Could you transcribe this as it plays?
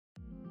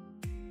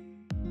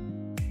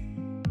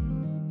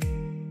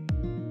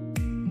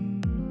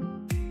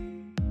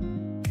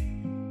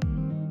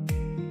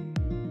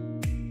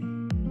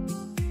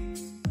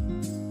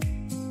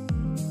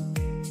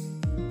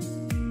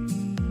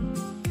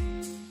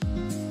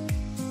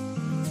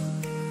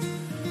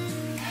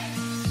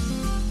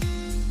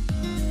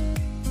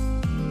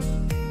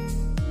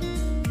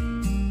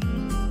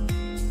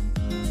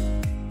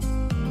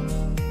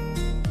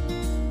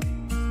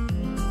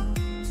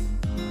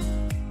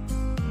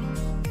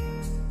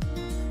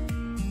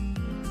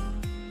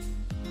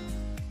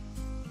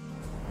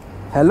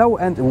Hello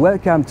and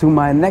welcome to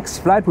my next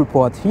flight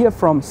report here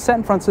from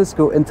San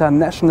Francisco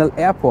International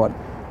Airport.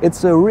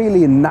 It's a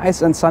really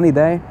nice and sunny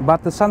day,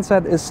 but the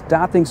sunset is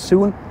starting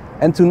soon,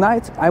 and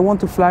tonight I want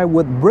to fly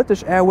with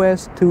British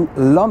Airways to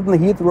London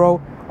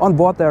Heathrow on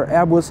board their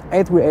Airbus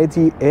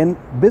A380 in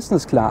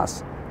business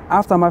class.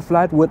 After my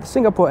flight with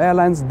Singapore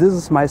Airlines, this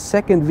is my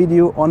second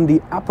video on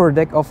the upper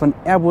deck of an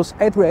Airbus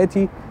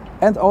A380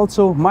 and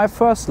also my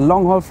first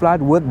long-haul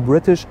flight with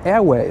British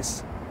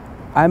Airways.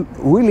 I'm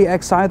really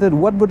excited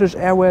what British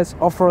Airways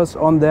offers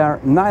on their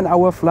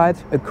 9-hour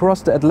flight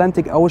across the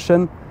Atlantic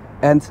Ocean.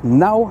 And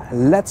now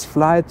let's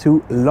fly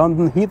to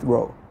London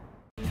Heathrow.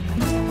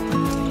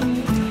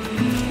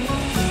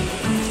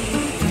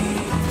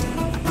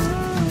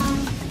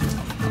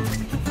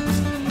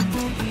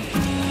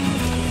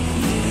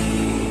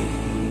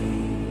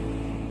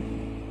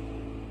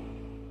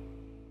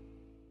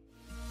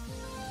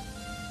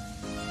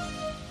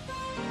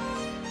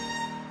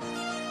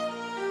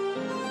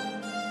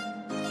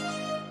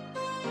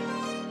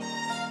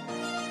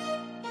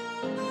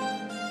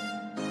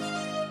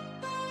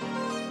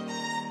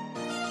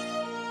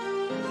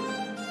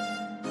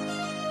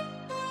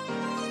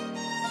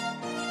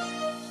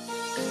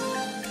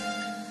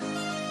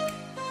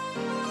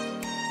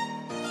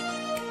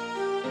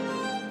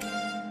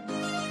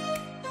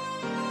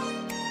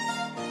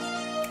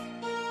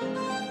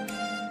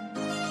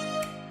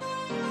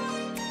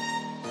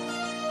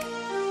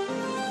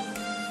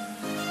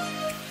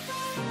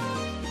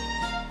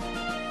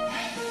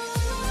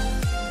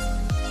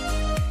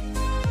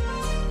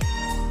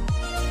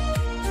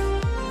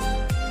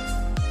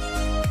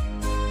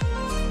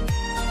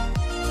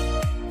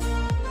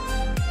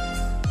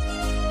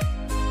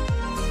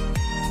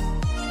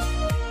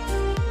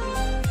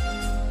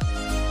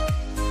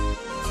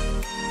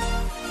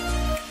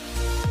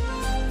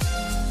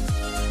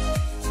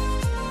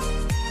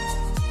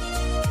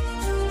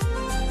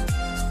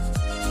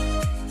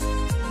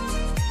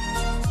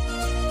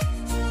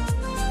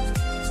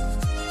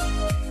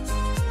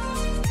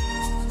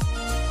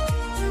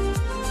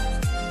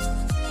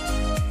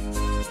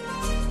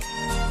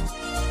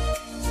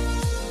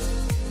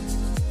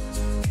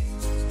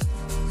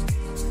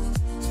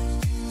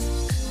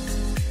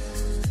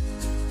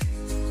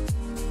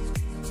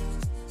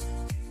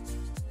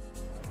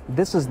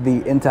 This is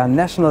the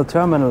international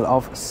terminal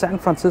of San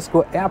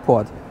Francisco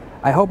Airport.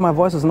 I hope my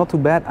voice is not too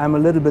bad. I'm a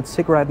little bit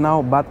sick right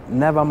now, but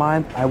never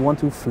mind, I want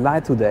to fly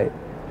today.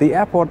 The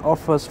airport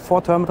offers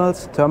 4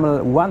 terminals.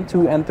 Terminal 1,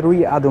 2 and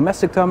 3 are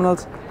domestic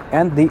terminals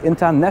and the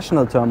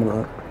international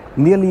terminal.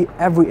 Nearly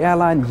every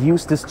airline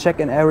uses this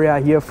check-in area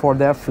here for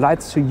their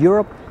flights to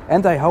Europe,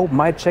 and I hope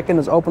my check-in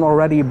is open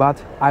already,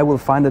 but I will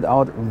find it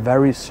out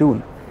very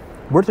soon.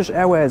 British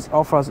Airways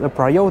offers a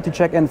priority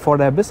check-in for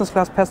their business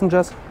class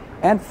passengers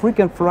and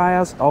frequent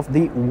flyers of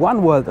the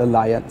One World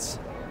Alliance.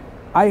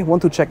 I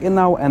want to check in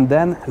now, and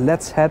then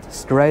let's head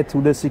straight to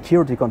the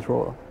security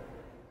control.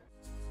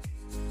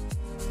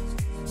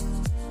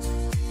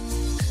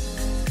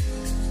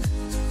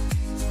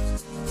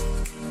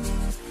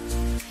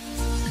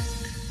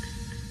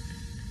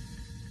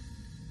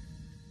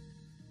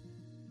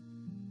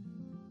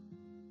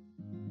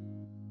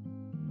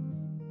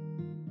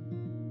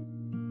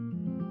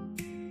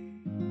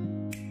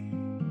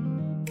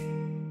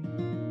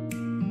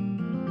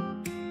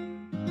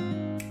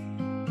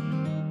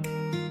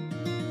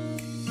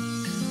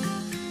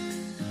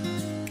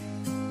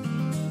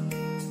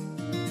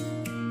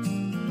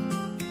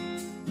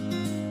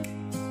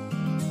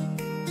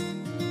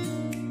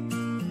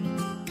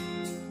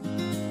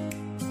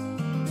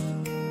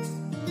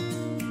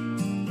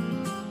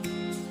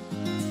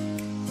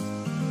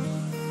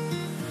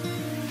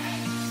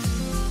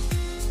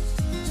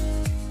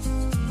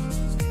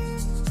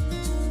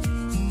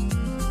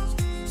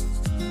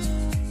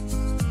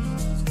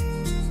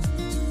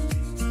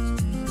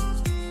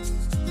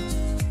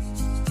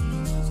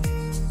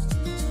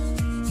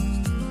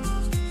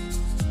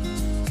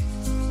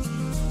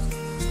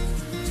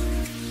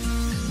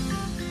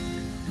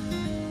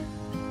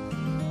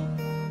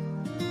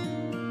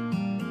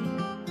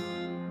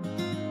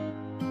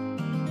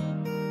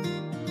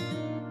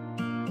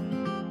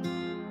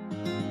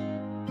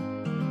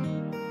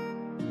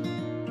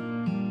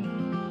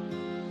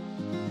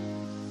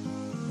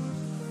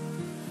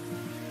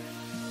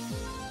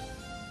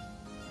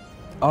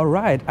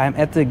 Alright, I'm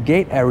at the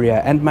gate area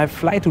and my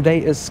flight today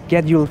is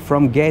scheduled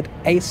from gate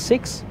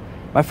A6.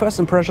 My first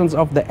impressions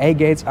of the A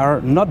gates are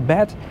not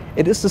bad.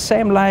 It is the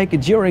same like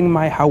during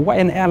my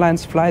Hawaiian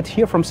Airlines flight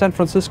here from San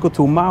Francisco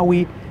to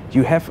Maui.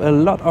 You have a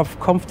lot of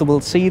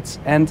comfortable seats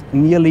and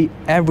nearly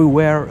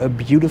everywhere a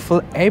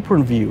beautiful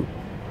apron view.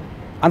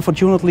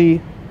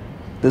 Unfortunately,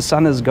 the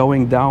sun is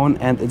going down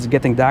and it's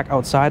getting dark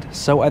outside,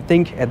 so I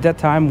think at that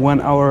time when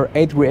our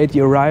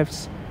A380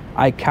 arrives,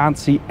 I can't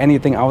see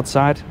anything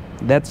outside.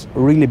 That's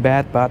really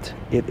bad, but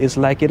it is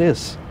like it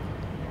is.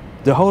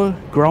 The whole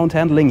ground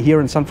handling here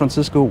in San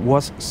Francisco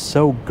was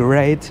so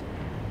great.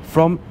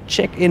 From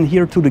check-in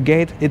here to the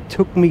gate, it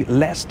took me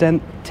less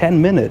than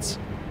 10 minutes.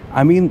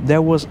 I mean,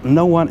 there was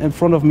no one in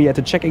front of me at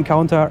the check-in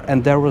counter,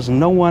 and there was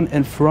no one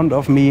in front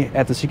of me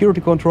at the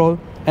security control,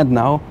 and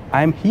now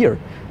I'm here.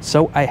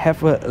 So I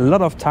have a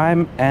lot of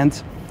time,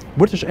 and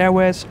British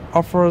Airways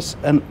offers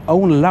an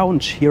own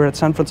lounge here at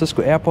San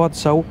Francisco Airport,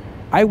 so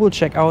I will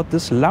check out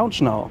this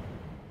lounge now.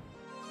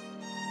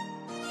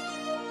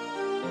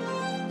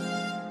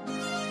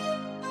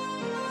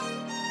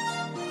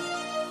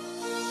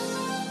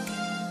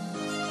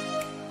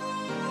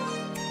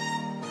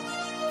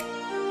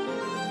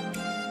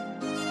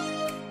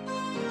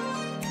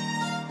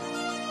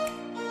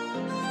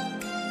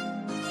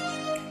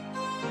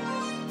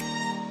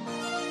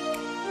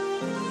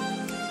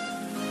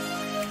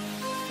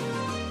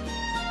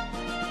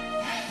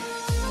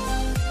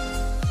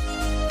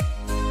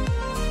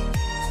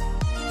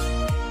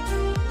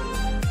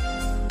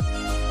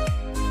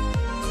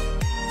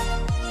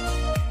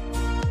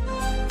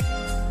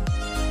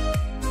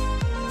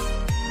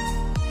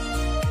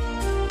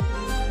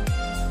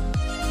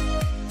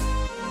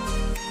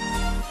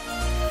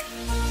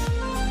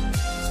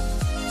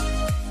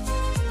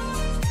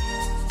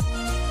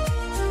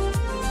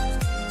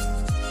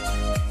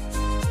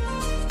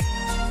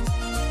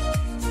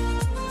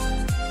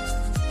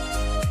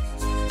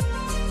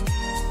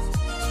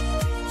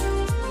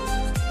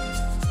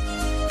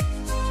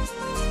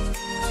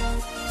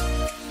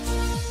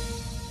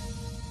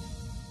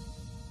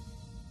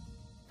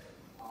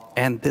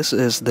 And this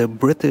is the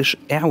British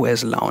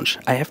Airways lounge.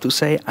 I have to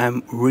say,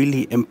 I'm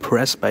really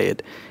impressed by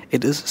it.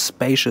 It is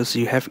spacious,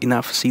 you have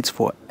enough seats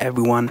for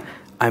everyone.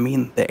 I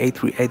mean, the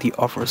A380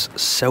 offers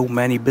so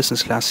many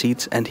business class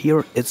seats, and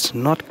here it's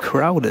not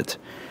crowded.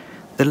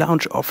 The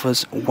lounge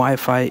offers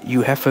Wi-Fi,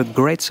 you have a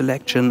great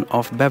selection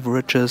of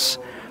beverages,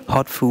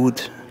 hot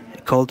food,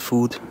 cold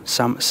food,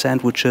 some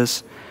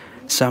sandwiches,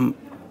 some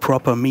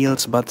proper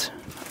meals, but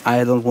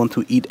I don't want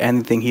to eat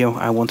anything here.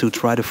 I want to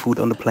try the food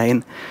on the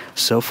plane.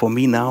 So for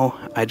me now,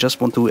 I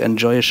just want to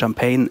enjoy a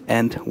champagne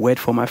and wait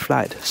for my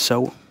flight.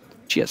 So,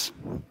 cheers.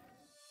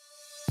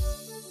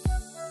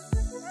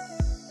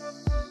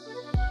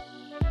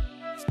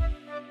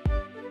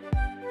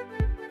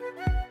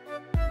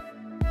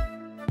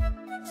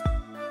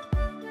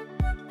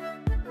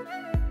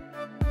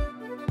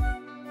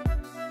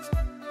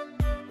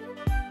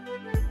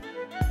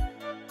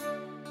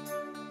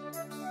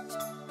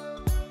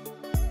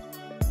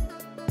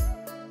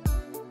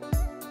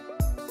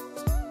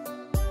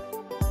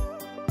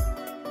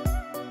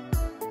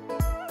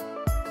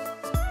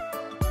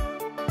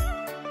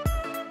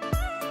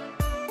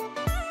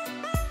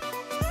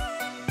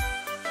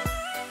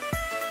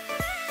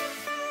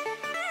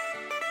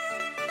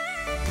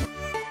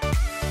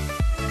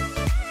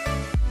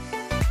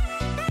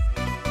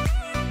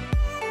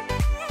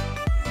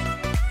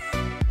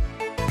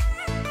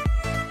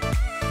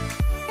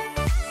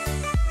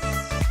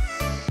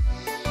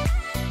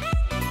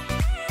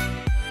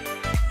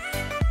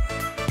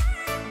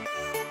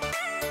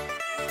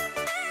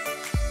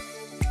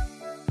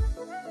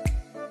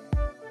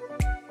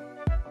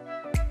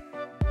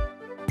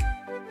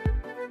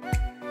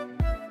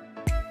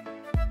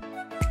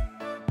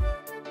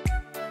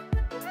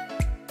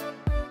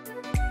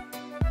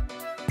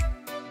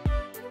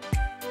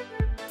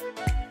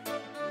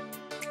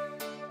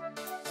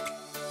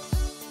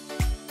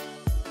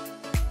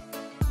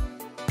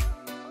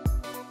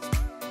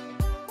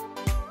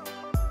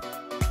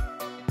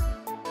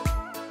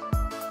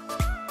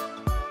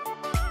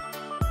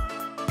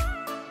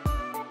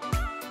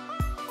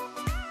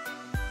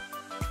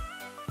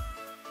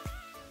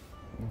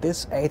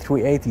 This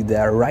A380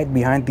 there, right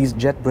behind these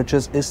jet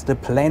bridges, is the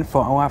plane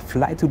for our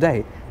flight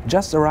today.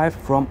 Just arrived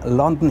from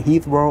London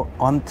Heathrow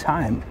on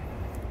time.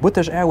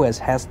 British Airways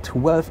has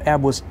 12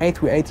 Airbus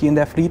A380 in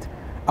their fleet.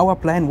 Our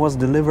plane was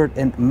delivered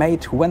in May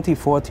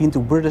 2014 to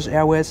British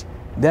Airways.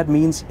 That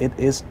means it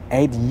is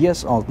 8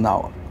 years old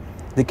now.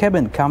 The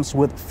cabin comes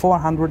with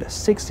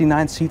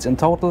 469 seats in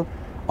total.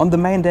 On the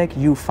main deck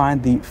you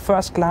find the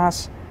first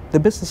class, the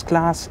business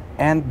class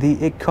and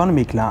the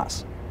economy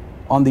class.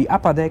 On the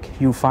upper deck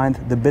you find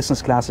the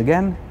business class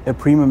again, a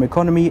premium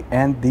economy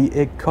and the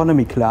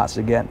economy class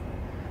again.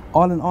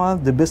 All in all,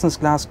 the business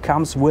class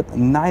comes with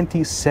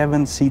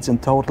 97 seats in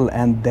total,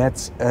 and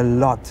that's a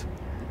lot.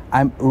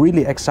 I'm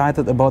really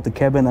excited about the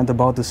cabin and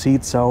about the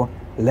seats, so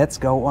let's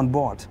go on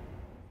board.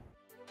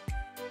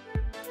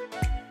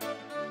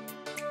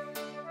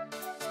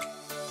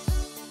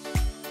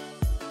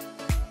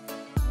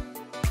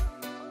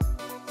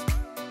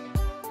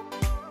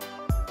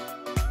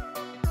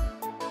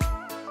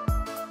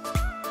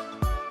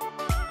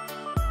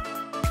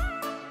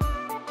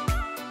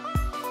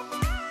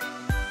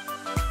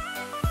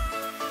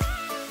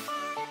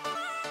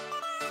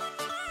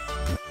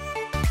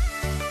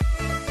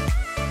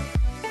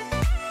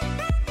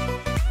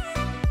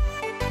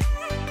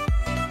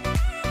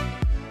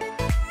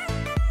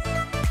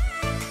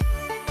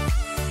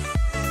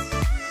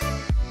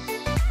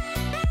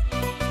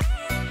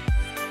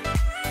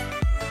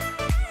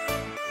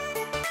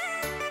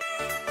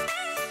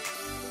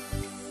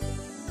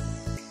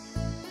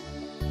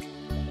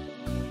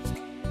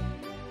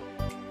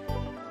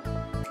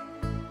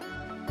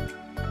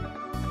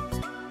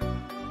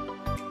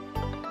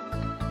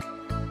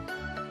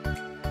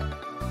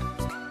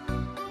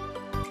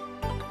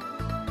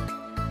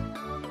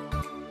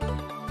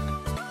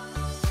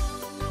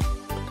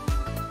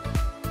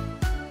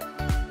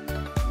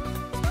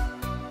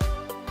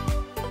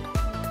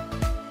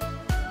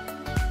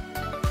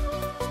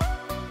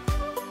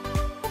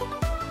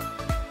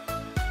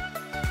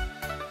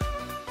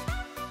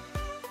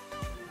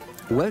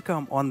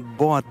 Welcome on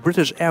board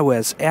British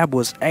Airways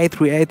Airbus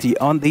A380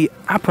 on the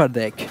upper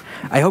deck.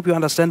 I hope you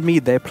understand me.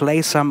 They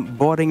play some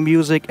boarding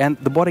music and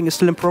the boarding is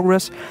still in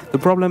progress. The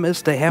problem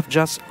is they have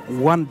just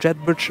one jet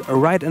bridge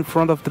right in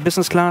front of the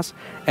business class,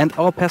 and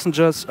all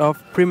passengers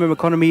of premium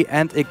economy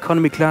and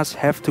economy class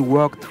have to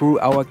walk through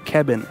our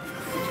cabin.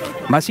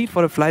 My seat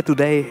for the flight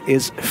today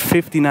is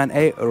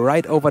 59A,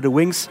 right over the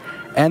wings,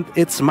 and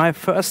it's my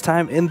first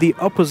time in the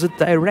opposite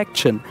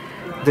direction.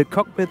 The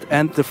cockpit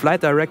and the flight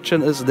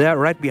direction is there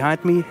right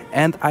behind me,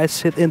 and I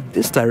sit in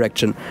this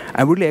direction.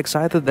 I'm really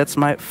excited. That's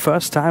my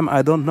first time.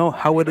 I don't know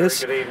how it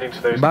is,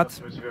 but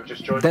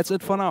that's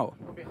it for now.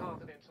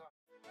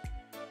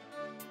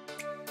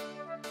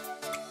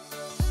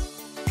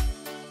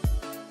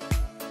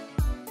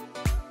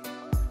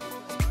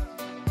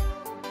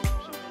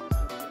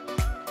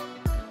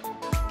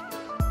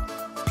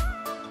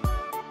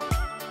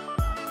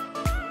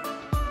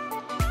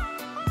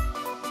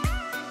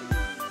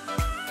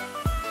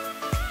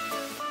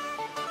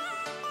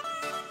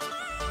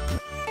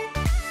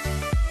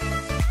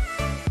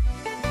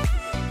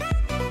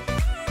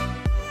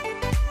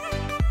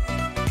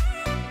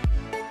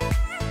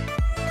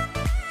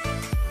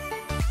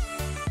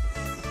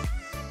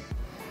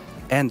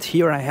 And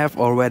here I have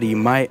already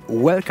my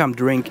welcome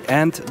drink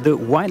and the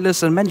wine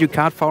list and menu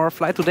card for our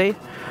flight today.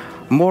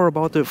 More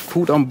about the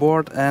food on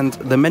board and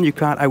the menu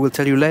card I will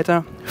tell you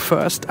later.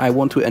 First, I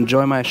want to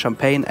enjoy my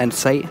champagne and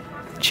say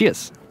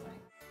cheers.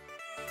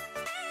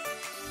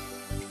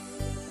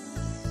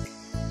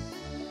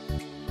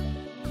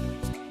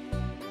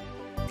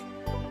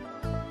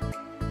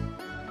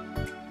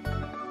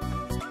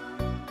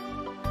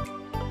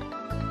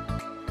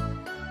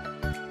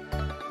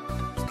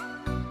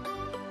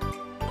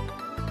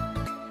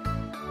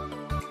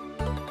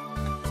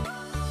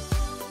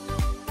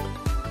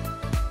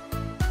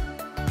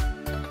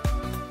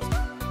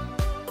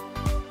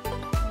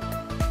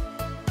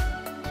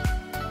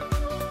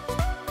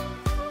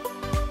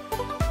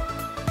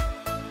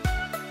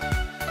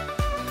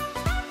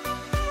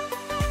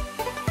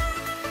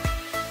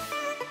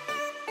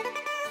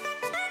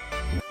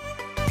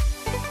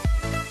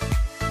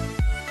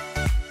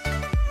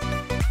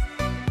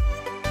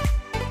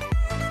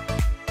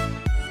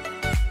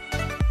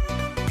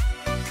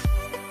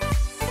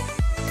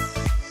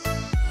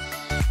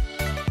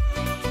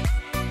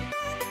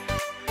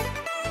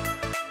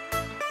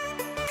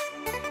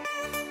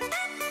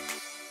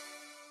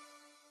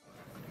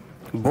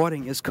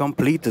 Boarding is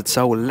completed,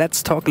 so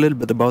let's talk a little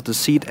bit about the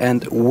seat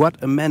and what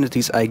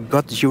amenities I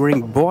got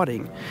during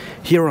boarding.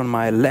 Here on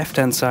my left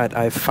hand side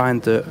I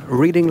find the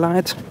reading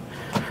light,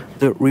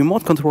 the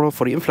remote control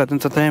for the in-flight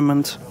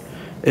entertainment,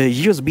 a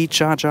USB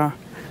charger,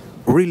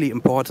 really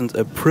important,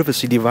 a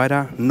privacy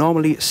divider.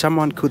 Normally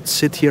someone could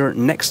sit here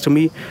next to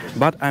me,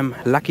 but I'm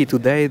lucky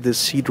today, the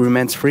seat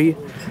remains free.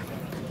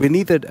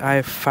 Beneath it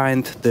I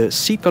find the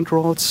seat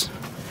controls.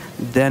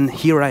 Then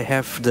here I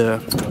have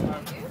the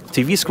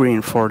TV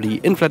screen for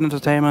the in-flight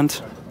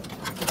entertainment,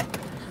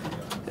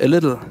 a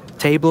little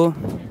table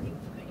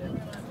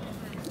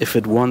if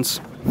it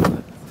wants.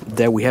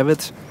 There we have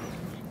it.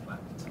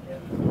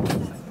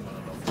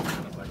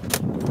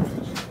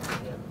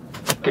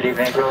 Good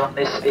evening, everyone.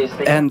 This is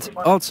the and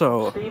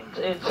also,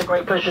 it's a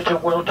great pleasure to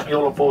welcome you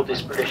all aboard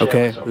this British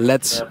okay, Airways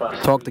let's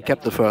Airbus talk the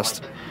captain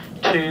first.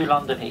 To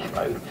London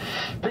Heathrow.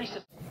 Please.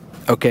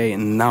 Okay,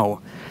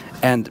 now.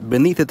 And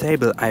beneath the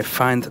table I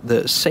find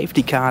the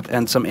safety card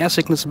and some air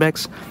sickness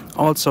bags,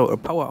 also a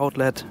power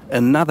outlet,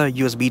 another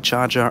USB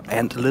charger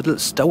and a little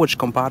storage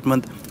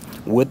compartment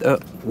with a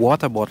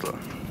water bottle.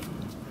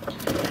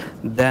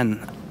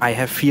 Then I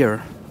have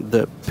here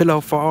the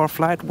pillow for our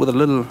flight with a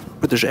little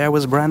British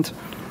Airways brand.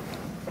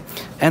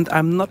 And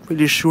I'm not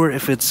really sure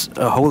if it's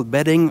a whole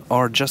bedding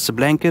or just a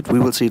blanket, we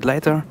will see it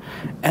later.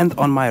 And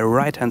on my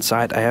right hand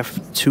side I have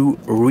two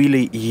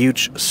really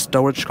huge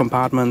storage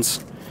compartments.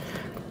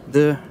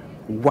 The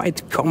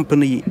white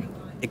company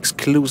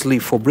exclusively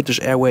for British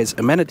Airways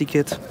amenity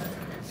kit,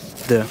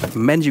 the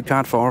menu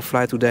card for our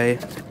flight today,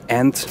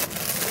 and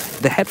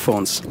the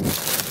headphones.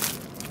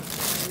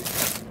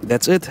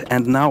 That's it,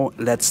 and now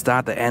let's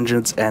start the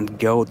engines and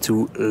go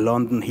to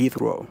London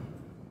Heathrow.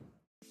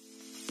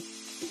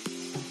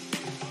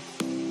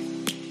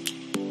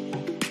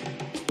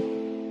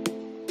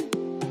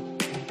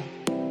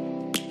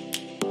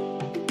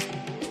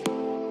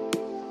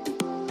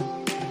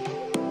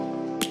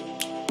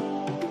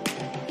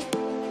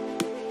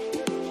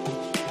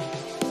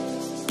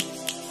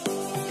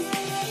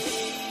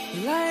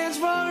 Lions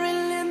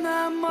roaring in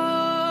the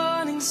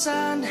morning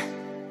sun,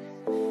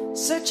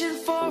 searching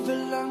for a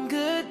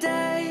longer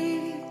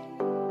day.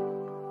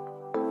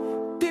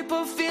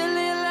 People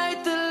feeling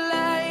like the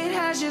light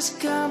has just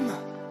come.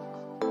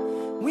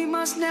 We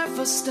must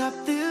never stop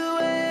the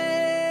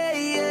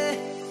way.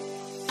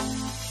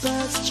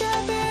 Birds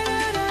chirping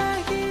and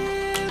I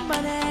hear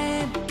my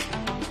name,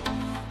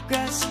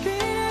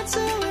 grasping into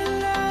a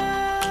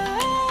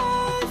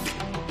life.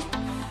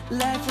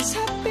 Life is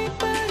happy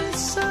but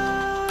it's so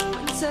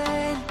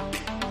insane.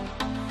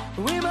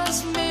 We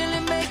must merely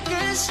make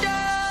a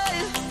start.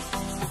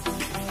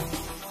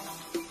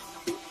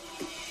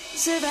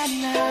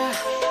 Savannah.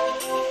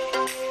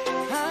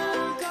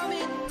 I'm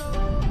coming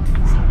home.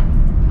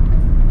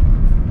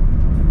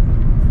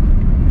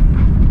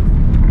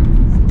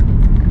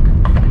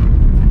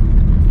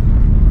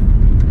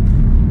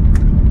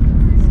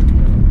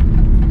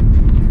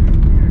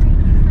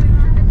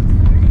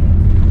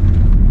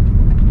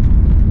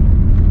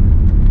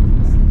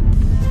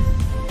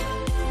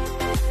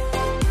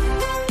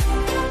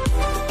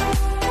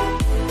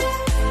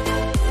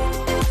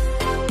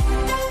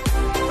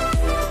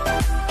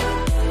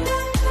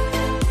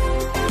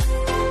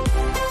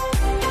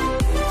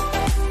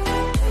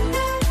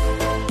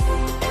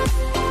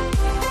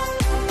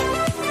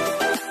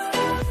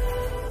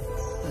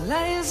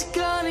 Lion's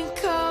gonna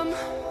come.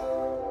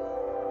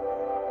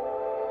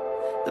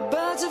 The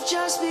birds have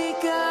just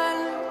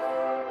begun.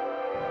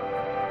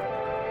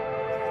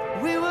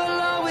 We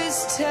will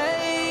always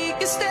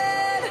take a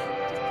stand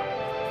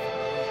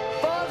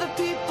for the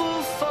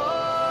people,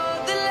 for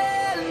the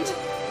land.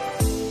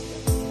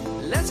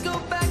 Let's go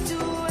back to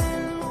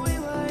when we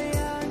were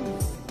young.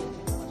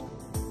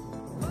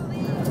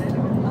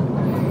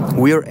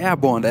 We are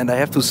airborne, and I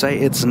have to say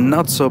it's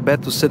not so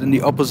bad to sit in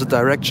the opposite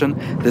direction.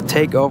 The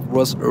takeoff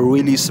was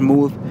really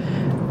smooth.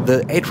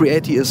 The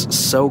A380 is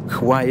so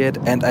quiet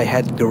and I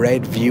had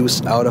great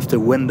views out of the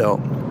window.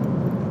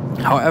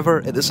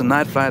 However, it is a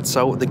night flight,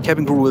 so the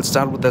cabin crew will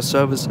start with their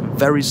service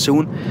very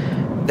soon.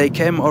 They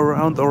came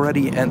around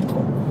already and...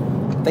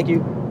 Thank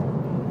you.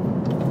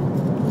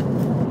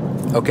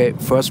 Okay,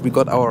 first we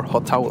got our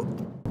hot towel.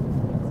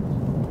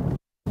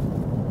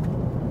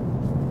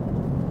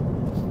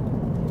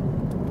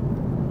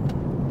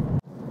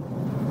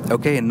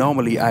 Okay,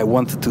 normally I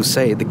wanted to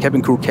say the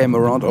cabin crew came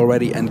around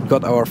already and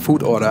got our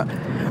food order.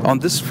 On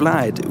this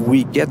flight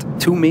we get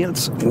 2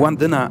 meals, 1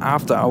 dinner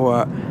after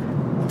our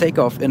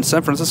takeoff in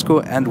San Francisco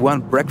and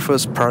 1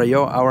 breakfast prior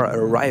our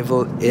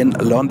arrival in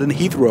London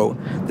Heathrow.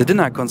 The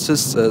dinner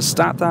consists of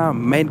starter,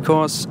 main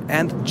course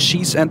and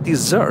cheese and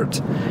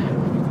dessert.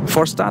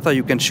 For starter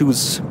you can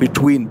choose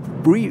between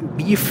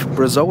beef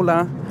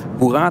bresaola,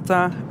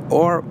 burrata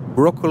or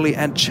broccoli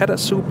and cheddar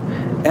soup,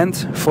 and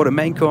for the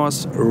main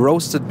course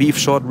roasted beef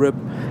short rib,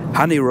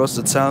 honey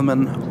roasted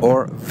salmon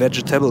or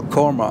vegetable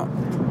korma.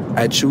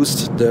 I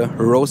choose the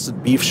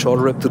roasted beef short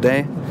rib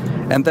today.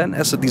 And then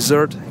as a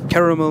dessert,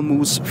 caramel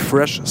mousse,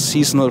 fresh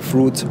seasonal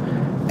fruit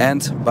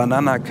and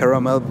banana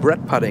caramel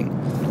bread pudding.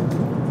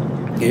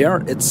 Yeah,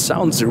 it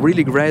sounds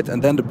really great.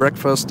 And then the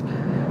breakfast,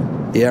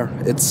 yeah,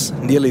 it's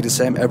nearly the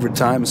same every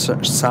time. So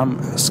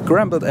some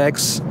scrambled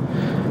eggs,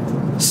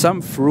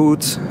 some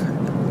fruit,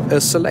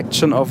 a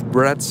selection of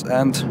breads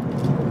and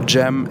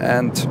jam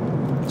and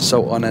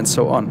so on and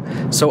so on.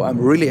 So I'm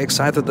really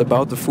excited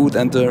about the food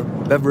and the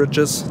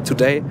beverages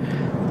today.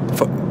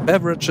 For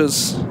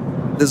beverages,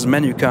 this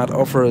menu card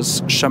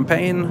offers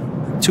champagne,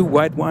 2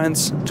 white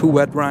wines, 2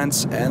 red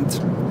wines, and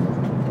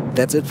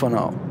that's it for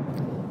now.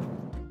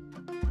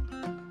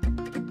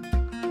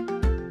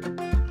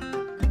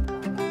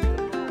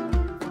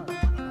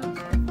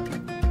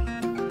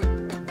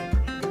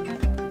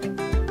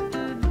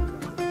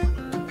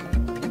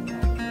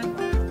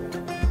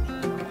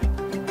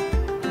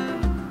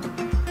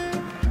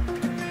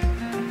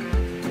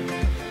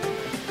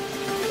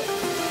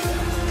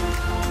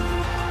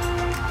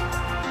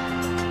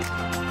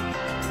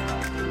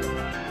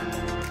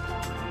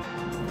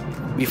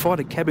 Before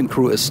the cabin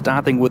crew is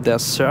starting with their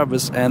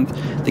service and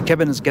the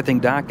cabin is getting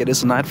dark, it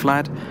is a night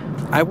flight,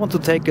 I want to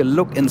take a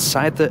look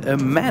inside the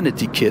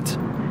amenity kit.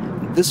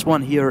 This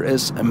one here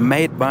is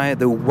made by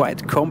the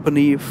white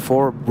company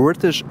for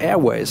British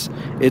Airways.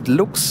 It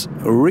looks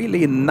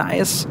really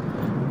nice,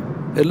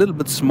 a little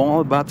bit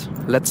small, but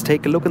let's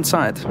take a look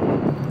inside.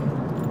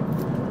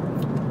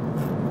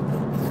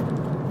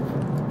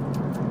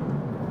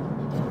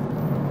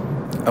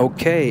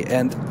 Okay,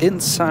 and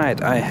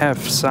inside I have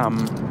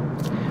some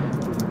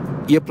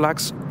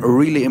earplugs,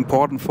 really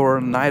important for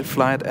a night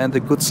flight and a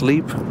good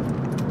sleep.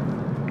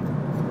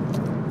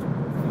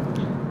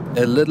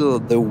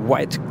 The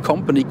white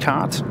company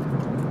card.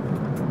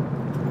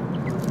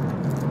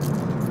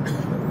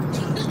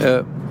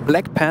 A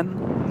black pen.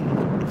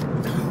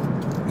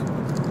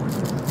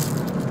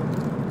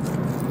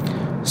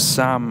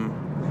 Some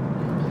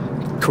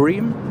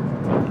cream.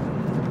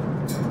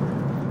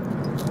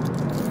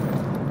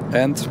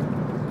 And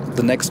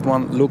the next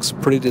one looks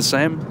pretty the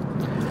same.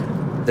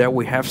 There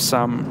we have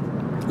some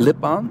lip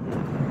balm,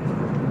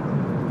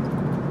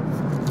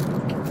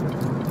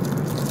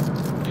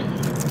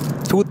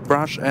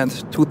 toothbrush and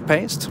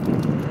toothpaste,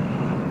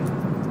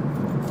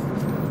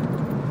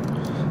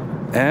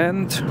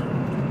 and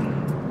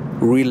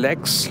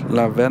Relax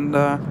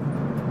Lavender.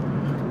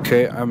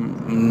 Okay,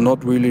 I'm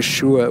not really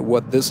sure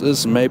what this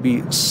is.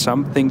 Maybe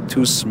something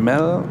to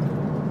smell.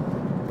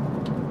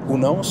 Who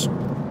knows?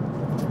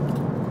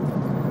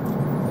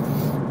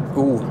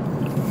 Ooh.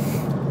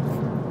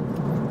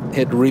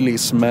 It really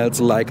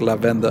smells like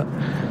lavender.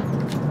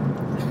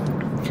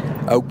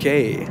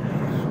 Okay,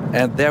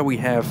 and there we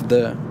have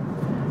the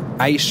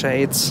eye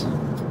shades.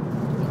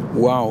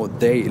 Wow,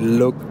 they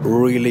look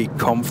really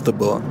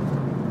comfortable.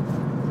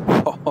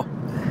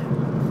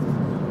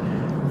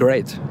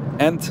 great.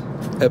 And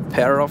a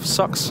pair of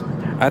socks.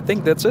 I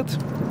think that's it.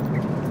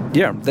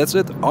 Yeah, that's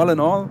it. All in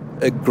all,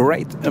 a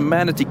great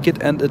amenity kit,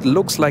 and it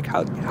looks like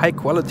high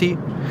quality.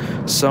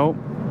 So,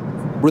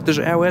 British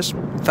Airways,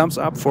 thumbs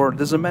up for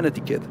this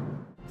amenity kit.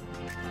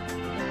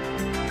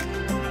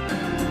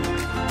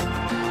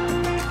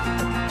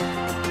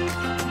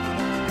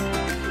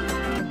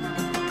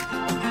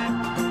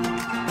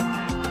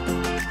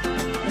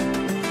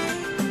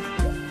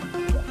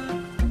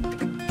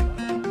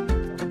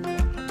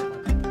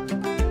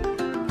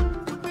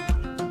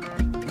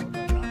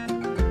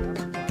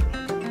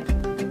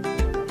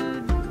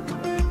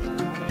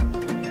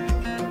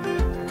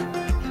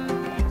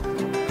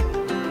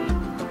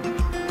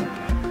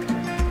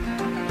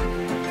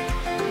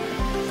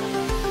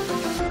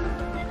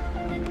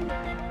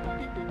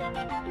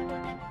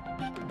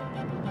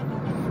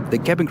 The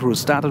cabin crew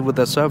started with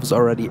their service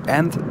already,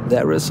 and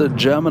there is a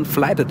German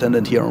flight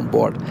attendant here on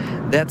board.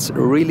 That's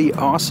really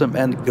awesome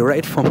and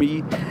great for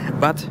me.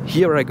 But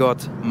here I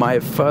got my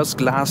first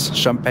glass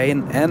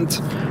champagne and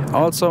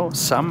also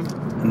some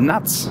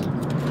nuts.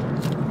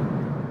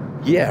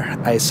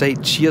 Yeah, I say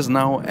cheers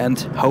now and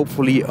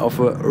hopefully of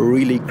a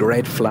really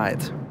great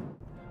flight.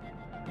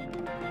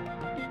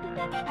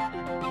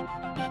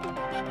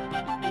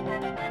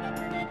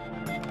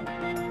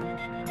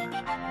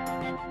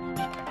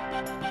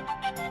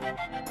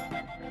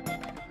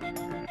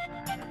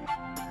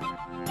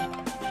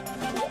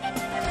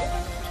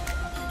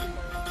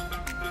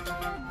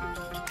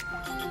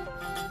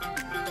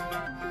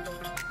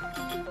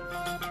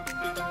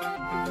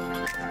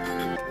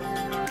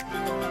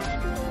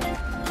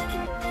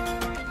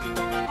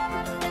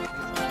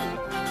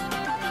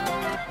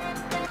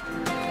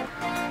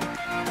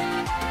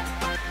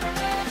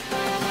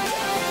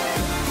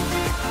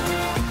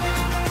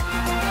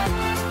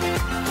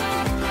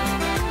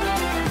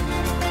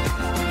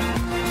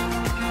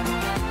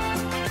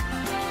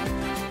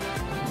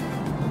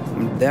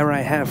 There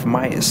I have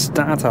my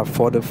starter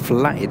for the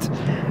flight.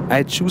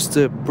 I choose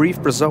the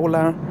beef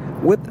bresaola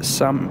with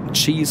some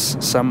cheese,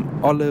 some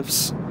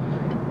olives,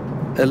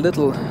 a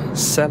little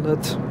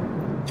salad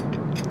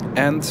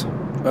and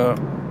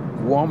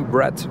warm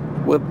bread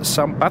with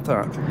some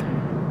butter.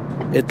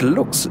 It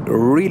looks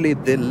really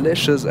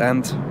delicious,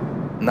 and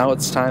now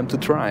it's time to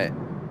try.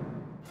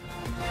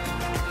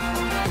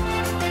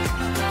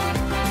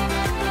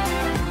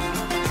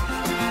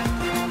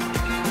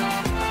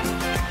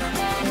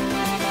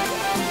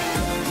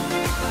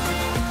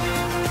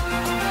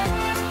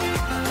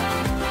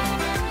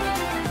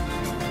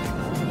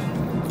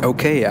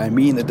 Okay, I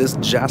mean it is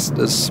just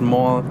a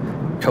small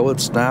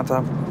cold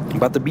starter,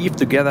 but the beef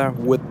together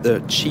with the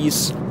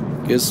cheese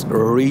is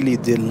really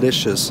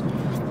delicious.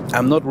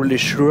 I'm not really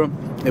sure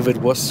if it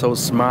was so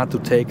smart to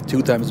take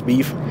 2 times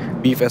beef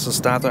as a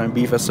starter and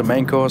beef as the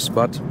main course,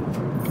 but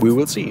we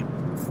will see.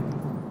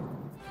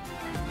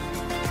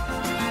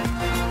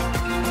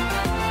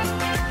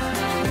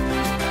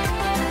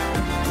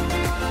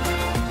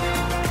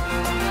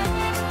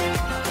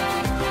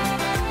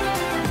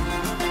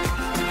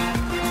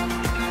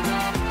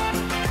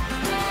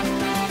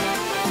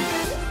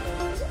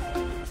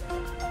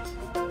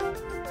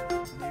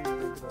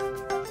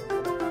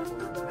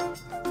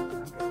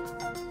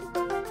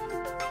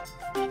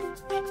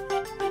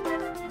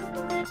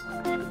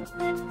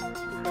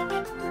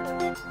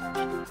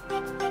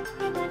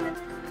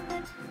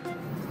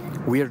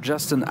 We are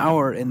just an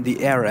hour in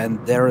the air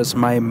and there is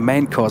my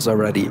main course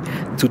already.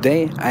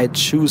 Today I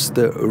choose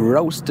the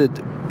roasted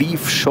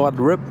beef short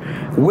rib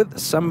with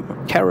some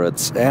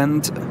carrots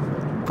and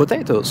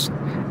potatoes.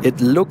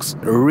 It looks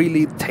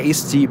really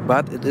tasty,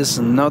 but it is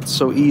not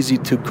so easy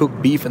to cook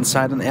beef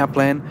inside an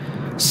airplane.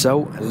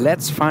 So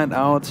let's find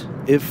out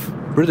if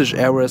British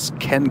Airways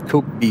can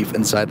cook beef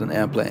inside an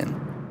airplane.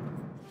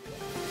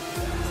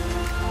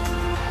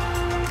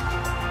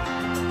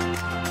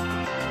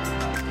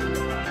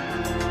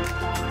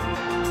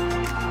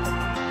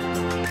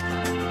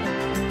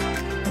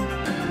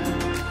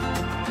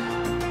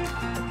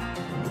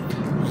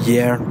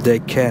 Yeah, they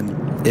can.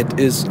 It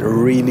is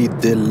really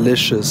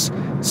delicious.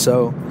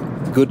 So,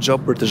 good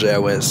job, British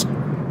Airways.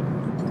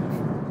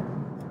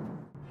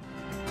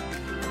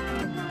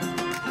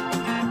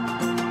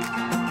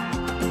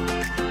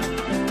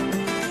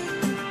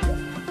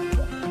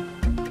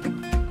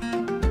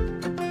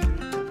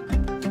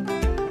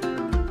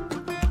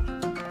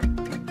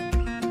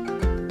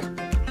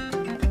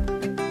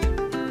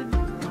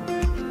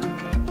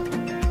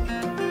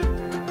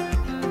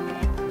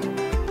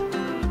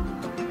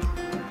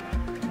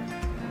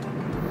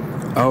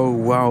 Oh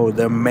wow,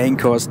 the main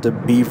course, the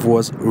beef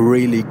was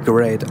really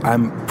great.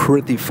 I'm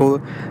pretty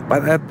full,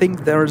 but I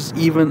think there's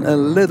even a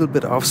little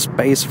bit of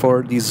space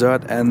for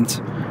dessert, and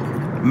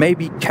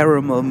maybe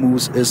caramel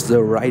mousse is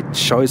the right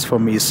choice for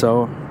me,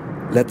 so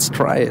let's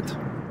try it.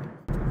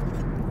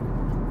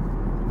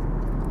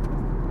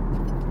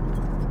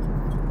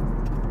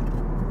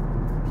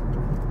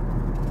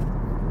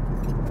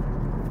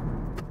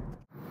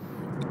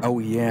 Oh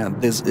yeah,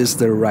 this is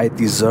the right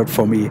dessert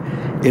for me.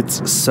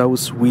 It's so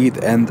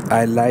sweet and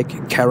I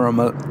like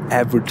caramel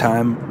every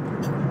time.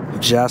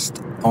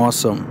 Just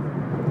awesome.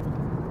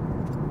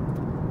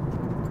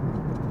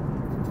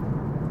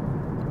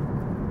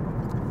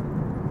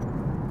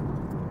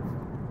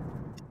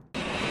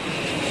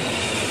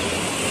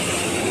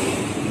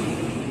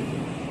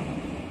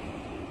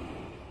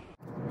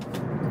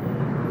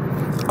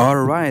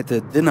 Alright,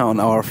 the dinner on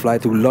our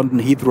flight to London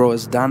Heathrow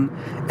is done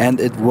and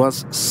it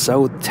was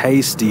so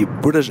tasty.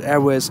 British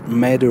Airways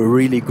made a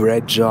really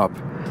great job.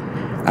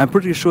 I'm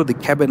pretty sure the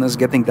cabin is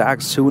getting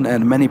dark soon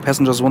and many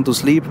passengers want to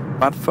sleep,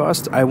 but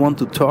first I want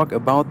to talk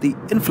about the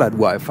in-flight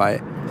Wi-Fi.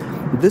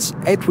 This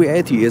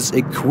A380 is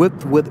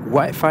equipped with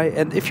Wi-Fi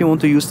and if you want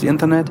to use the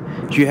internet,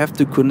 you have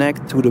to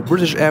connect to the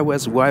British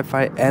Airways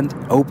Wi-Fi and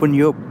open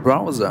your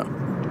browser.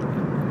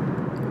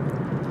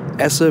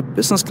 As a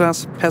business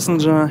class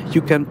passenger,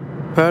 you can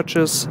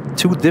purchase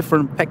two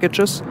different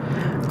packages.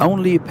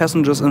 Only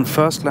passengers in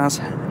first class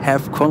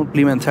have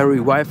complimentary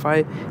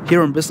Wi-Fi.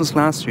 Here in business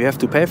class you have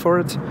to pay for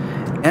it,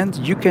 and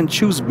you can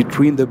choose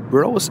between the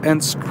browse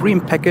and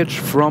stream package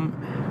from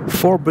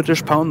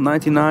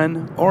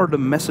 £4.99 or the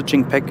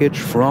messaging package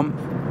from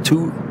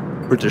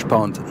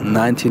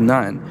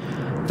 £2.99.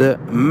 The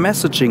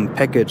messaging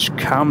package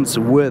comes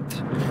with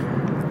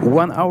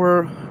 1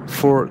 hour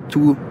for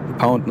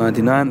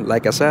 £2.99,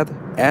 like I said,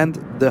 and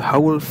the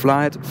whole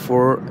flight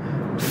for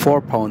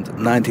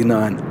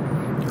 £4.99.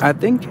 I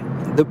think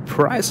the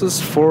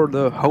prices for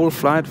the whole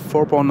flight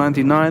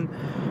 £4.99.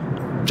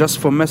 Just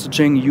for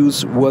messaging,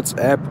 use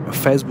WhatsApp,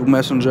 Facebook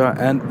Messenger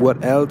and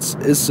what else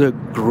is a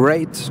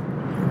great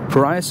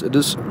price. It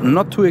is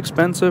not too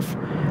expensive,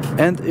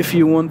 and if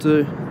you want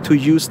to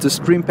use the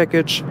stream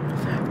package,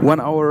 1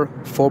 hour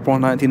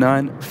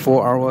 £4.99,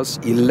 4 hours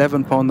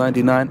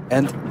 £11.99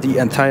 and the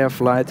entire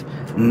flight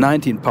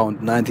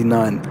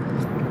 £19.99.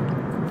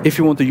 If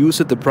you want to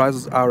use it, the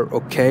prices are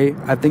okay.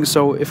 I think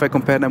so. If I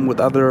compare them with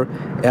other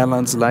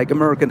airlines like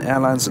American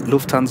Airlines,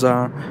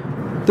 Lufthansa,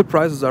 the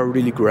prices are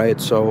really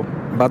great. So,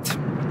 but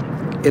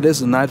it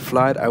is a night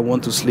flight. I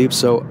want to sleep,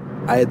 so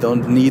I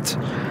don't need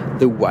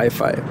the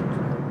Wi-Fi.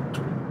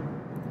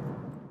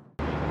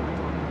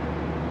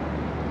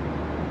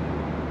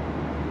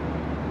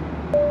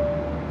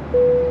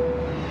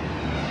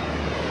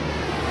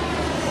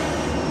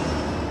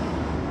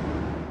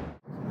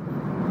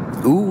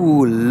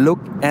 Ooh, look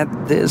at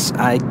this.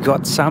 I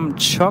got some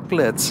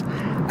chocolates.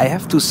 I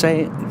have to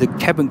say the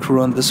cabin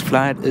crew on this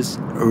flight is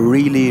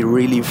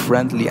really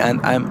friendly and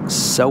I'm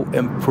so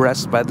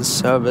impressed by the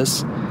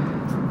service.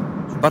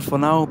 But for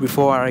now,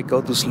 before I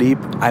go to sleep,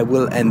 I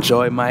will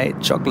enjoy my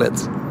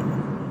chocolates.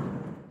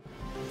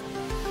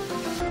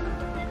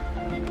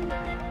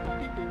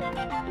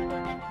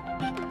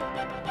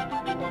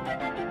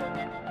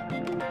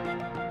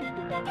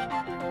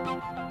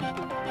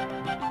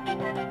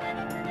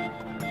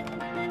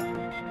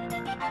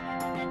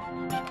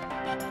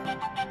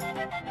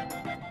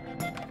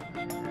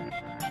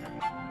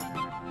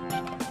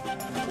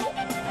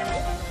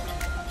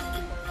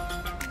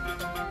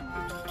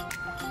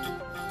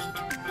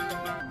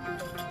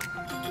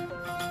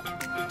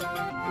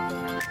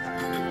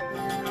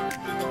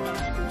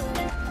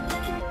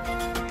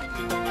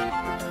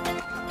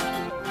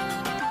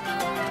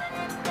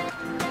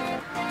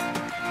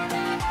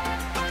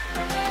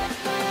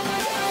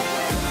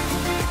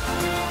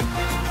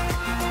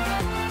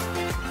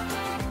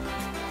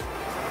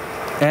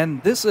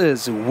 And this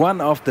is one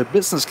of the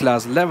business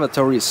class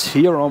lavatories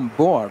here on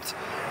board.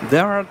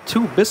 There are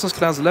two business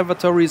class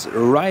lavatories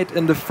right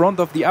in the front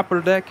of the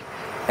upper deck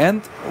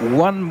and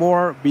one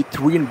more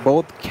between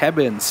both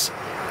cabins.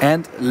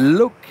 And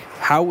look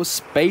how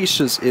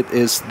spacious it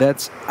is.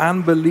 That's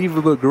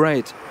unbelievable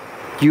great.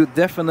 You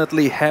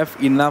definitely have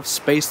enough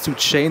space to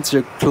change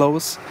your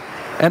clothes.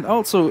 And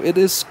also it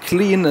is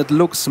clean, it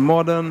looks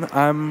modern.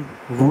 I'm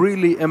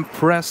really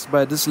impressed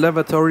by this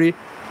lavatory.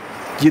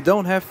 You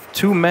don't have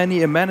too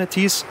many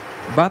amenities,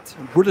 but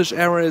British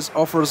Airways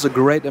offers a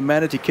great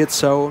amenity kit,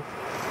 so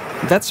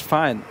that's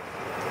fine.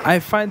 I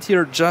find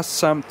here just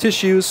some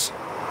tissues.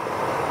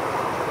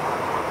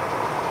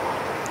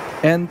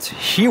 And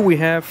here we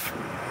have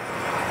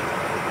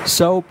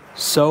soap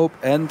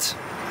and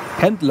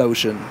hand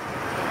lotion.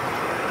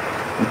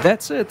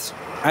 That's it.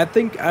 I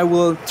think I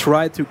will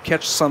try to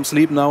catch some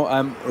sleep now.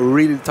 I'm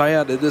really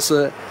tired. It is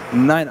a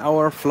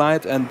 9-hour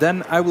flight, and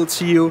then I will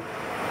see you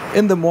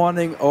in the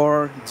morning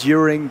or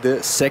during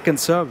the second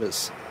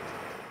service.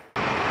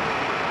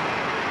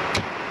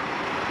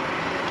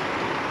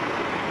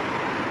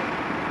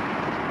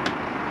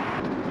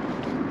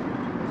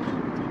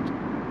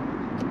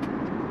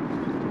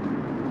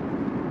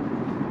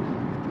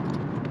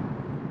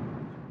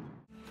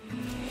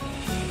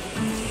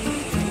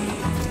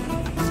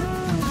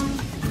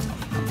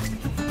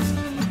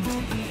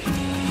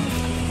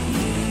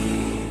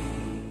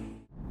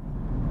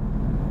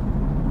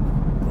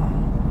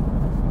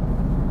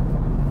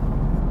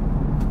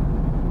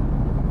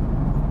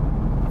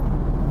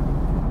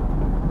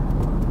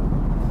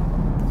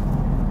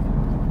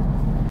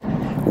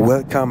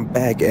 Welcome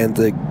back and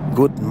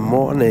good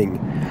morning.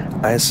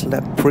 I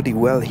slept pretty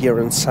well here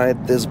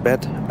inside this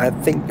bed, I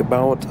think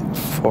about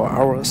 4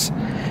 hours.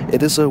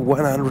 It is a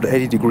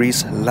 180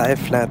 degrees lie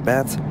flat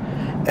bed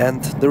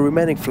and the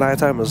remaining flight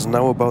time is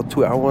now about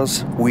 2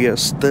 hours. We are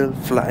still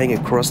flying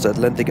across the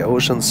Atlantic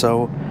Ocean,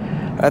 so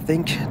I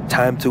think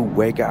time to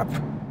wake up.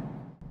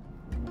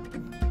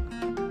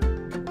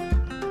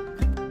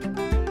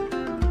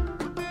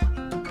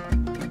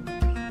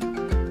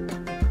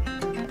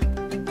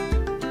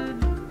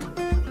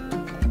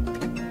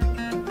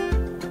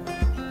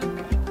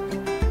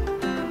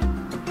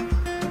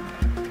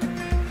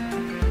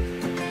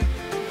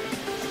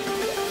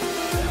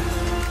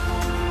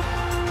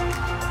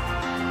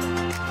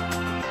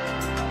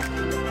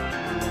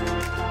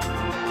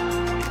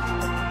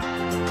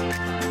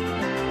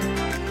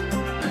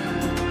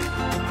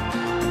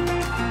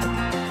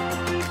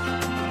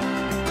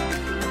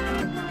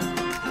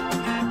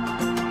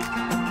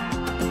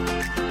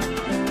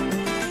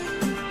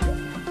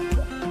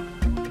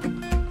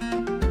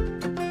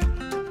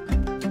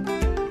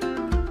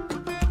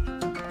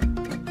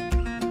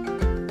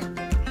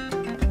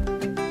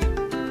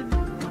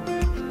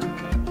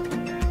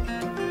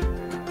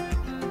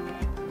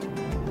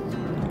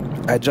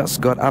 I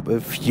just got up a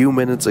few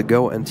minutes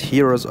ago and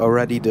here is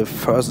already the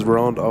first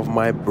round of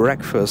my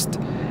breakfast.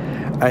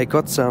 I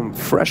got some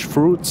fresh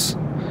fruits,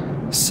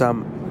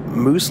 some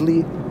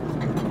muesli,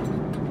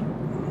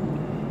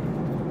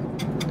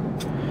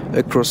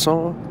 a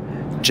croissant,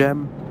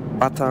 jam,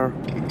 butter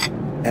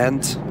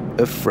and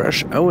a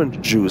fresh orange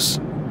juice.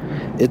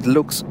 It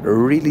looks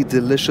really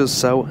delicious,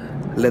 so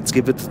let's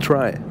give it a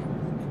try.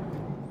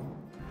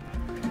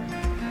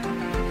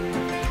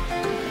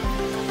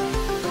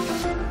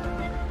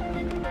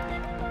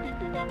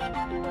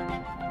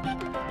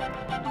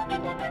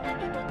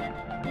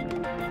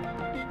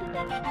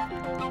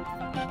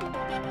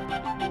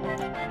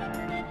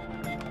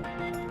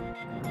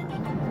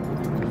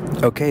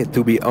 Okay,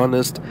 to be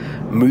honest,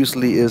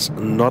 muesli is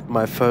not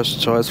my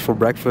first choice for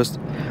breakfast,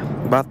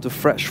 but the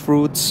fresh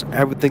fruits,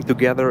 everything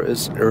together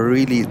is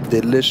really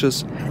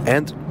delicious,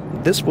 and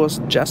this was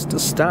just a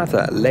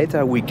starter.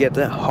 Later we get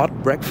a hot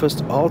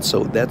breakfast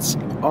also, that's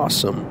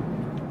awesome.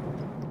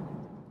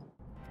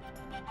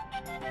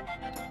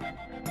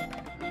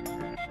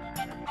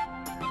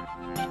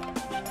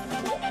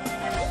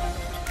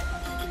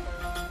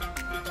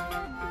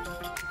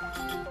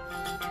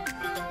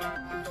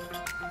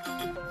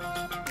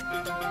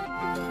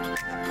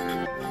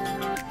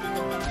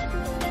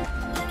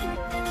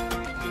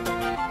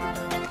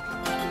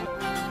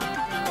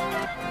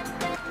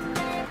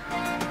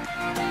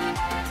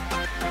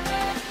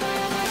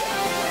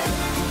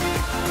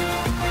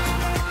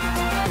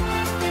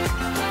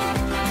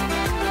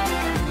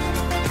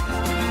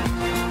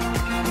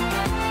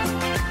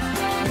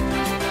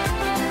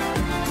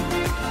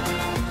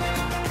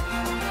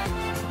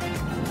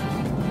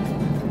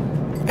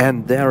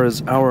 And there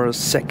is our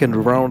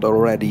second round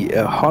already,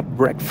 a hot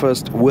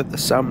breakfast with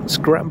some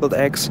scrambled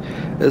eggs,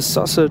 a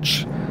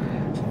sausage,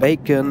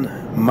 bacon,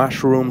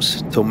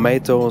 mushrooms,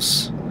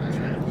 tomatoes.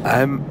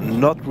 I'm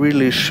not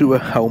really sure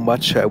how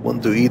much I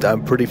want to eat,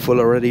 I'm pretty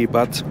full already,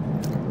 but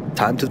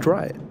time to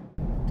try.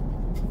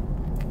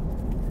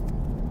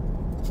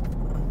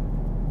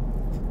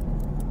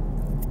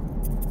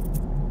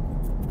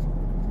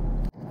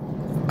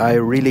 I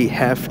really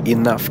have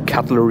enough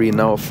cutlery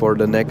now for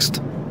the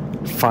next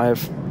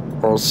 5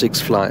 or 6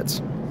 flights.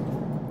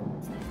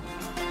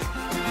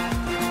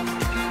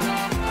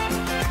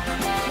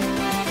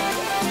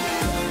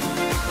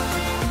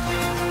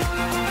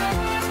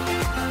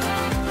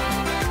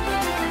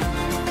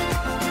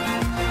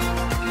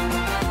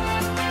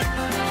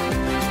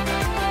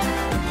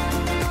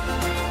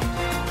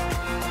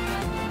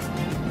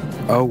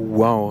 Oh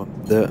wow,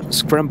 the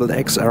scrambled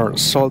eggs are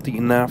salty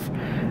enough,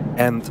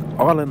 and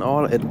all in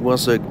all it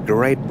was a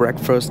great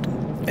breakfast.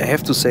 I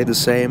have to say the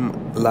same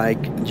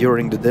like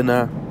during the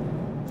dinner.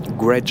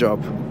 Great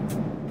job.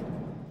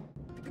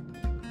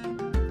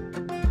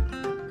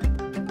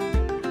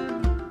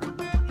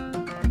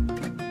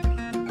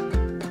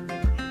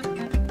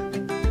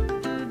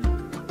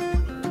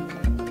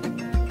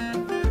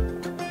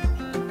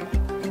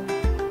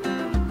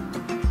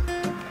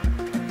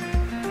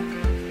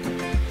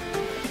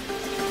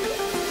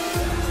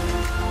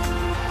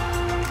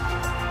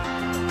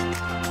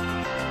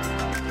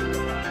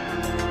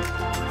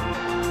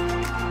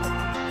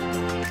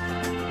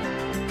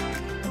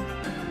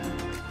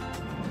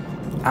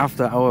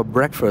 After our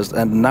breakfast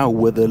and now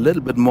with a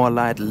little bit more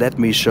light, let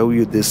me show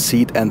you this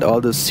seat and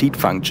all the seat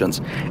functions.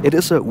 It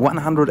is a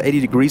 180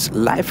 degrees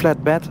lie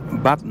flat bed,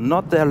 but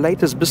not their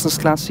latest business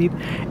class seat.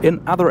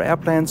 In other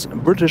airplanes,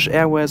 British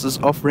Airways is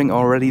offering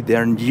already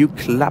their new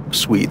club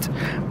suite,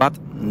 but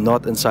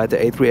not inside the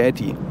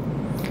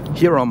A380.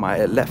 Here on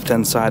my left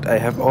hand side I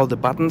have all the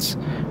buttons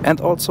and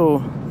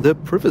also the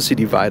privacy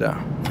divider.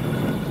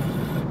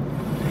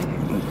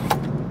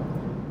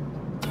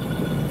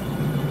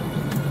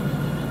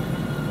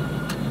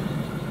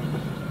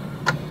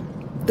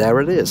 There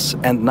it is.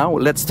 And now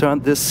let's turn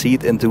this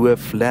seat into a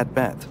flat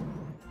bed.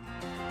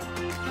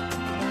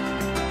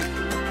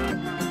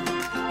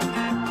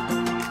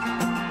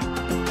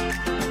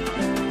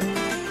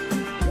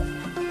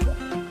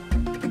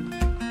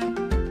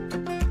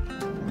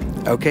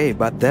 Okay,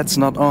 but that's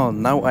not all.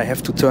 Now I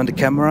have to turn the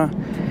camera,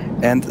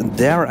 and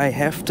there I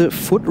have the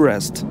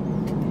footrest.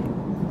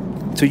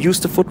 To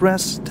use the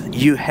footrest,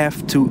 you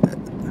have to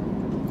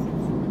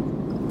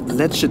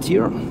latch it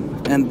here,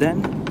 and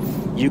then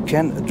you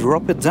can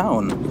drop it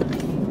down.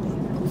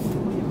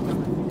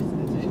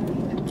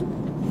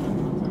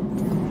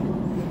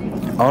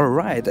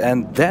 Alright,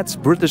 and that's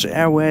British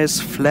Airways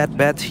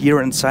flatbed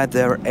here inside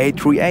their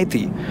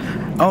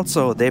A380.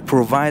 Also, they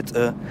provide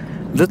a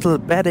little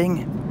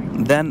bedding,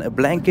 then a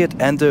blanket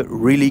and a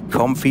really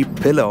comfy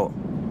pillow.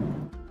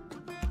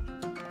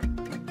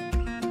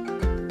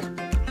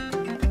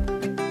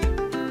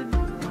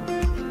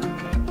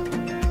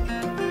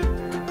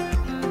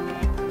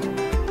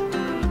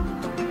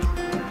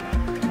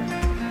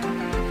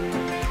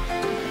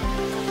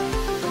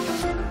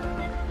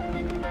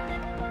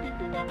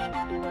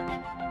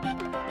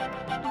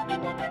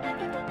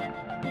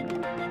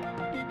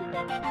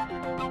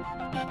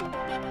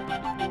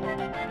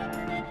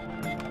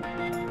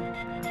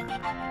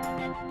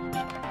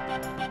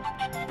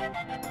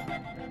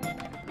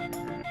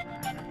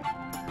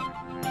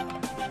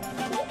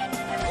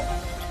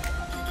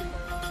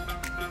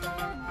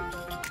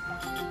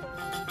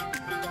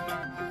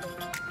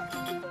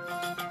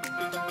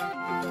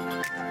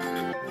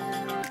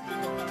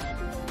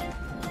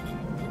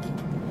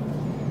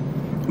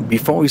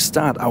 Before we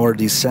start our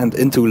descent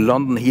into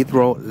London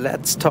Heathrow,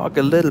 let's talk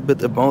a little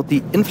bit about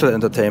the in-flight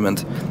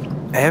entertainment.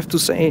 I have to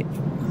say,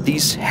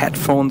 these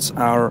headphones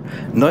are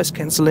noise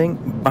cancelling,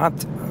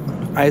 but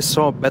I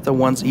saw better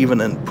ones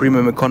even in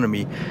premium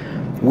economy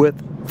with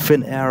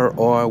Finnair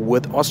or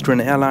with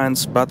Austrian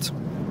Airlines, but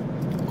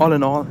all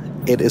in all,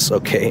 it is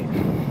okay.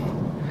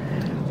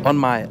 On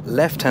my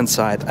left-hand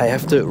side, I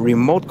have the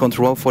remote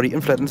control for the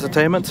in-flight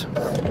entertainment.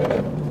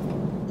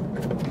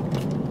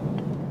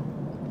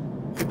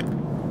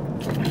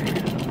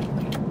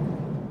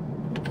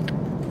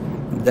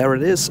 There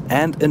it is,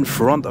 and in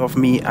front of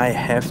me I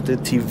have the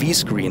TV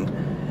screen.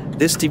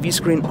 This TV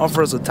screen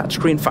offers a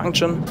touchscreen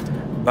function,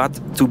 but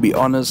to be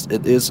honest,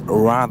 it is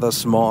rather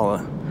small,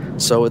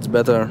 so it's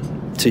better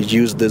to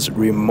use this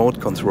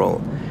remote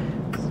control.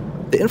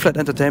 The in-flight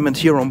entertainment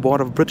here on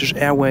board of British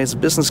Airways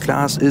business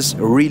class is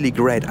really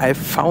great. I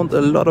found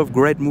a lot of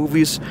great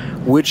movies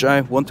which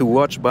I want to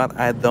watch, but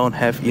I don't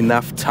have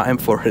enough time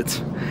for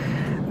it.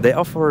 They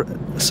offer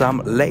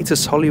some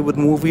latest Hollywood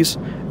movies,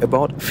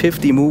 about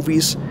 50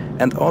 movies,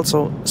 and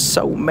also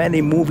so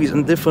many movies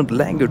in different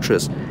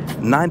languages.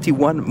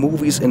 91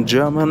 movies in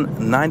German,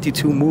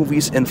 92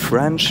 movies in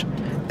French.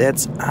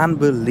 That's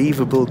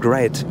unbelievable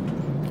great.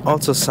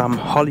 Also some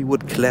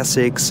Hollywood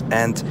classics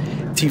and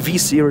TV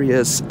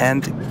series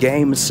and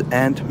games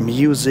and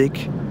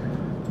music.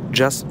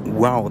 Just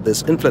wow,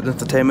 this in-flight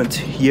entertainment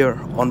here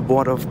on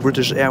board of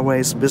British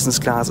Airways business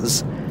class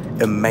is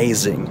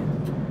amazing.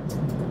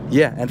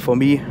 Yeah, and for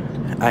me,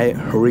 I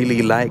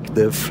really like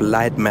the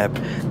flight map.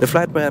 The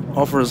flight map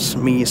offers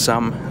me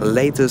some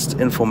latest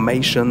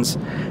informations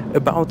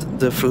about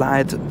the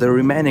flight, the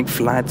remaining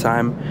flight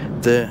time,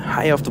 the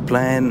height of the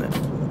plane,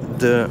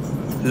 the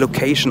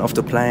location of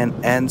the plane,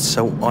 and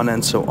so on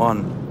and so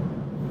on.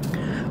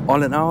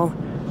 All in all,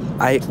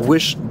 I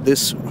wish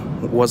this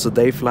was a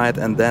day flight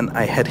and then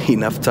I had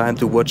enough time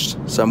to watch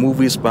some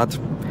movies, but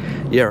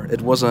yeah,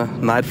 it was a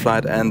night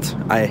flight and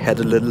I had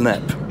a little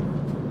nap.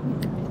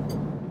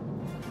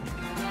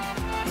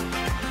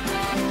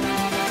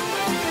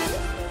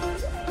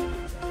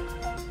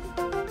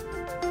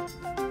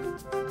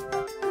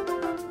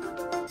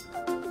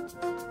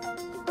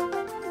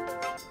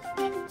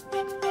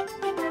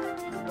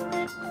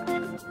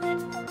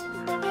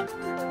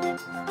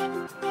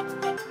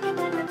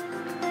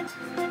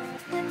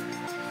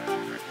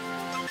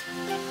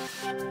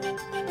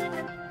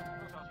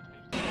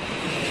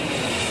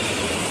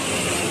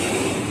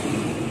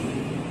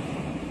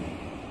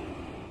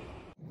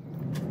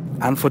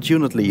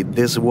 Unfortunately,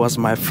 this was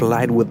my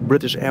flight with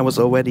British Airways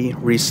already.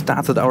 We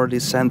started our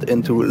descent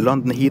into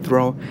London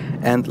Heathrow,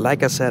 and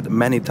like I said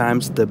many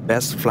times, the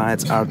best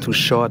flights are too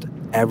short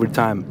every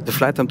time. The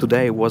flight time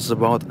today was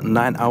about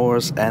 9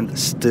 hours and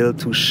still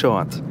too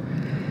short.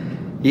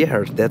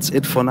 Yeah, that's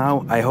it for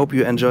now. I hope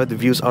you enjoyed the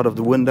views out of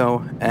the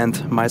window,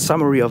 and my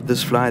summary of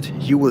this flight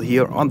you will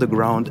hear on the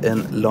ground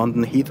in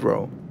London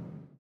Heathrow.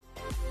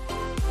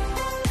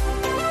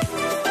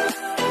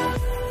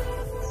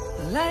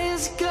 Light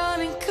is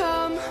gonna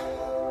come.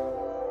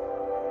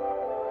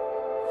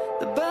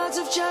 The birds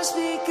have just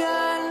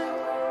begun.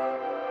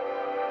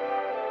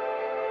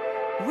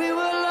 We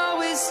will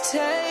always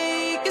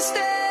take a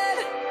stand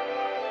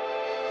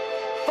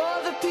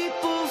for the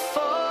people,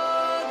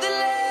 for the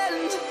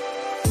land.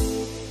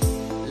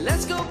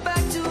 Let's go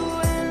back to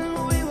when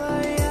we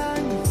were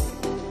young.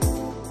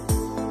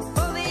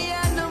 For the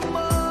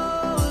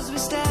animals we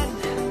stand.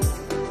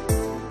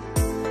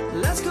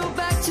 Let's go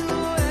back to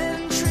when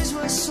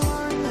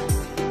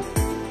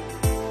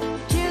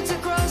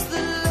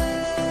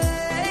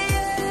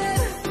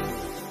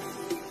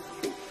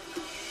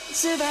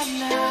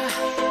Savannah.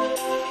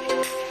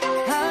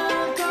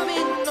 I'm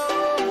coming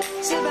home,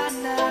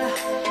 Savannah.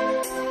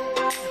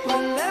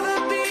 We'll never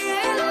be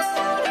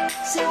alone,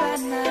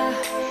 Savannah.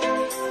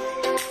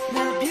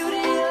 The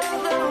beauty of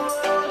the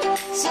world,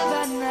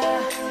 Savannah.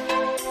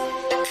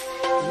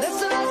 Let's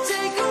all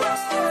take a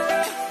walk,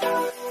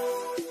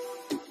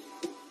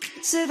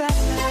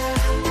 Savannah.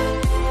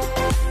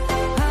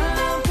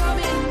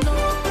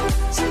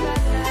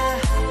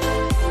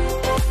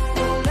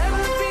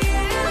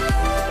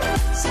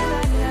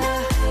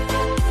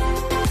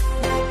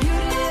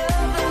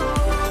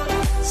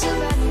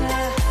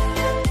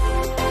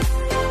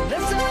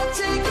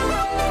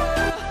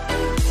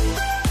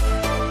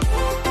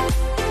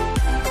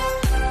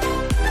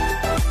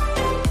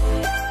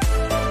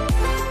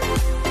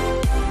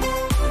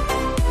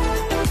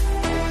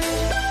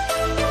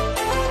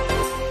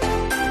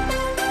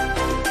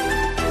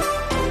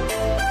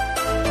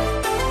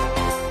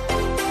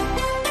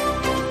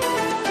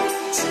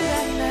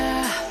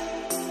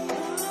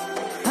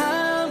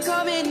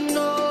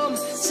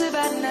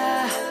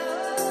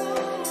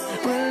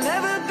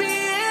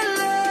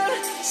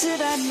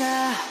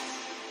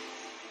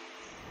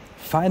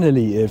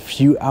 Finally, a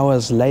few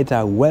hours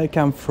later,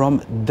 welcome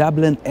from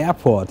Dublin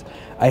Airport.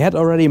 I had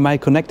already my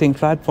connecting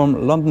flight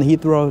from London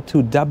Heathrow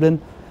to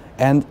Dublin,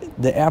 and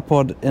the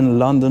airport in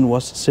London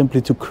was simply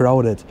too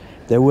crowded.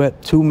 There were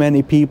too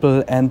many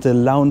people, and the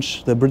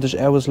lounge, the British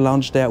Airways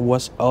lounge there,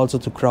 was also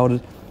too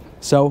crowded.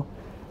 So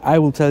I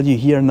will tell you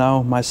here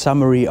now my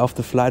summary of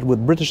the flight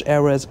with British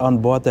Airways on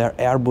board their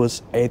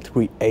Airbus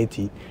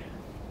A380.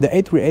 The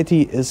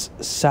A380 is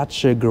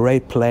such a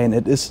great plane.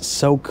 It is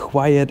so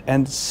quiet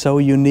and so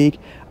unique.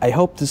 I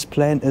hope this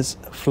plane is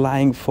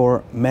flying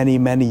for many,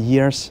 many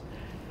years.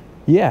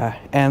 Yeah,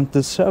 and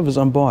the service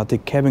on board, the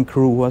cabin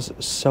crew was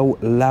so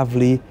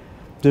lovely.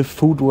 The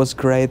food was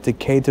great. The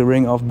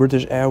catering of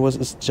British Airways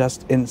is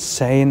just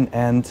insane.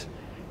 And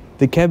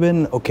the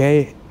cabin,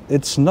 okay,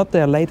 it's not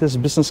their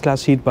latest business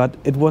class seat, but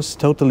it was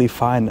totally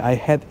fine. I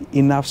had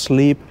enough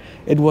sleep.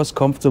 It was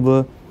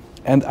comfortable.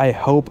 And I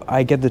hope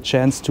I get the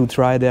chance to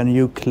try their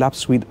new club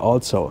suite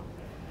also.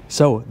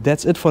 So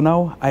that's it for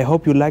now. I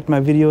hope you liked my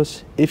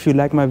videos. If you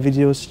like my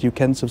videos, you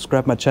can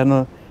subscribe my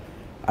channel.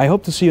 I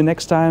hope to see you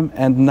next time,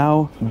 and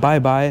now bye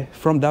bye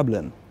from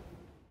Dublin.